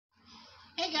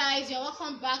Hey guys, you're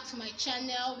welcome back to my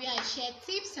channel where I share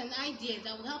tips and ideas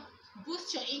that will help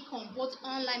boost your income both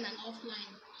online and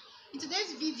offline. In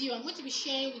today's video, I'm going to be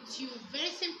sharing with you very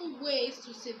simple ways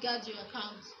to safeguard your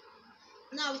account.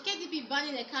 Now, with KDP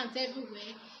banning accounts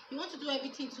everywhere, you want to do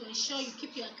everything to ensure you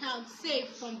keep your account safe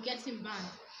from getting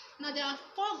banned. Now, there are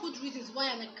 4 good reasons why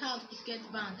an account could get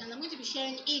banned, and I'm going to be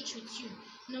sharing each with you.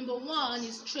 Number 1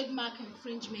 is trademark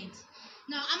infringement.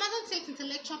 Now, Amazon takes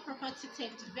intellectual property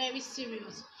theft very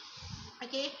serious.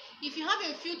 Okay, if you have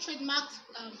a few trademarked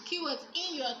keywords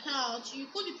in your account, you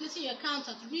could be placing your account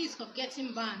at risk of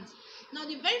getting banned. Now,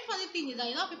 the very funny thing is that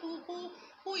a lot of people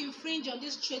who infringe on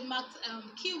these trademarked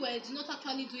keywords do not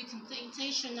actually do it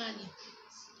intentionally,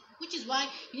 which is why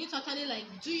you need to actually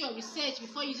do your research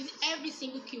before using every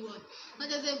single keyword. Now,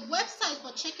 there's a website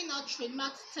for checking out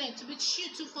trademark terms to be sure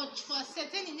to for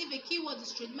ascertaining if a keyword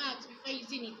is trademarked before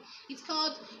using it. It's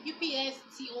called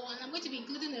UPSTO, and I'm going to be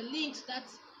including a link to that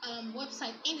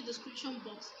website in the description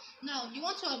box. Now, you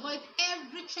want to avoid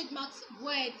every trademark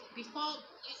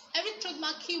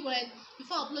keyword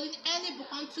before uploading any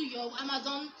book onto your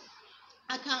Amazon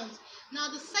account. Now,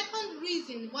 the second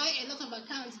reason why a lot of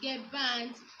accounts get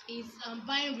banned is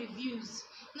buying reviews.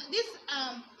 Now, this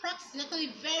practice is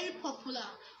actually very popular.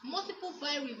 Most people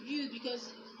buy reviews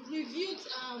because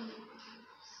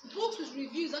books with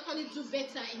reviews actually do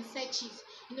better in searches.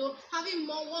 You know, having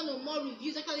one or more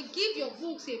reviews actually give your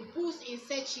books a boost in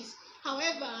searches.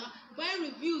 However, buying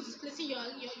reviews is placing your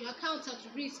account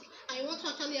at risk, and you want to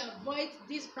actually avoid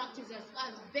this practice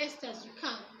as best as you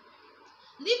can.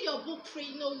 Leave your book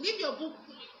free. Leave your book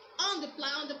on the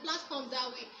platform that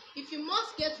way. If you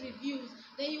must get reviews,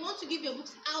 then you want to give your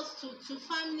books out to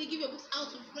family, give your books out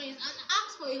to friends, and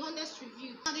ask for a honest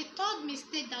review. Now, the third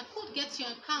mistake that could get your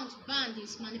account banned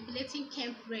is manipulating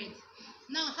KDP.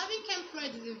 Now, having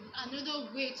KDP is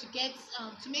another way to get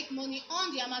to make money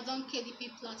on the Amazon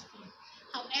KDP platform.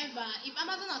 However, if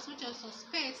Amazon as much as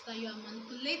suspects that you are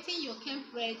manipulating your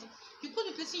KDP, you could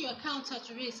be placing your account at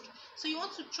risk. So you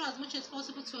want to try as much as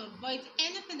possible to avoid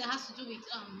anything that has to do with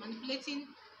manipulating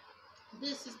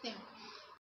this system.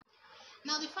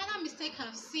 Now, the final mistake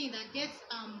I've seen that gets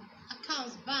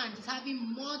accounts banned is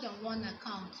having more than one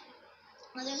account.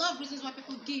 Now, there are a lot of reasons why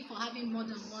people give for having more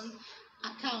than one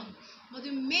account, but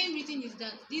the main reason is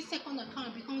that this second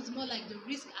account becomes more like the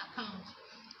risk account.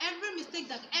 Every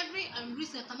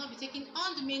risk that cannot be taken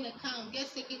on the main account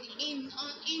gets taken in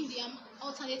the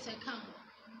alternate account.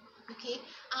 Okay,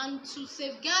 and to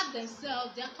safeguard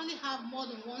themselves, they actually have more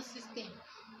than one system.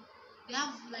 They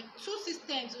have 2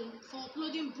 systems for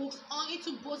uploading books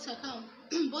into both accounts.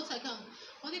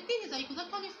 But the thing is that you could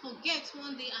actually forget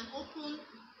one day and open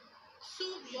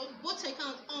your both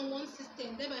accounts on one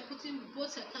system, thereby putting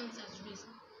both accounts at risk.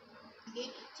 Okay,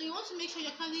 so you want to make sure you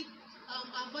actually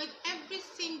avoid every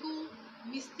single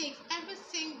mistake, every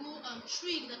single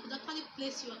trick that could actually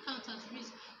place your account at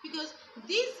risk, because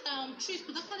these tricks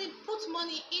could actually put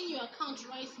money in your account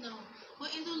right now, but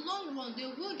in the long run they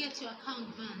will get your account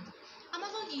banned.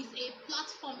 Amazon is a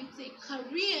platform, it's a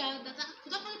career that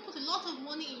could actually put a lot of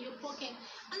money in your pocket,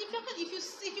 and if you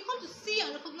come to see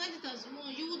and recognize it as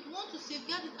one, you would want to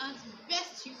safeguard it as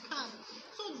best you can.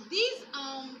 So these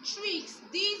tricks,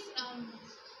 these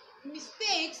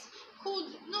mistakes could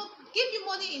give you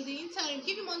money in the interim,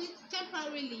 give you money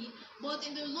temporarily, but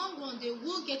in the long run they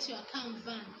will get your account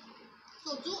banned.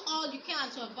 So do all you can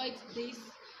to avoid these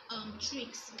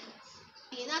tricks.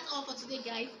 Okay, that's all for today,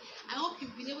 guys. I hope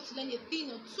you've been able to learn a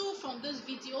thing or two from this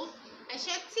video. I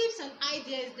share tips and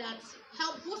ideas that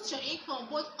help boost your income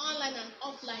both online and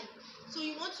offline. So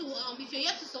you want to, if you're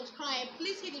yet to subscribe,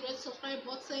 please hit the red subscribe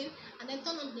button and then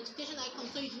turn on the notification icon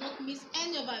so you do not miss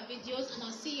any of our videos, and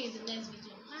I'll see you in the next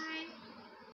video.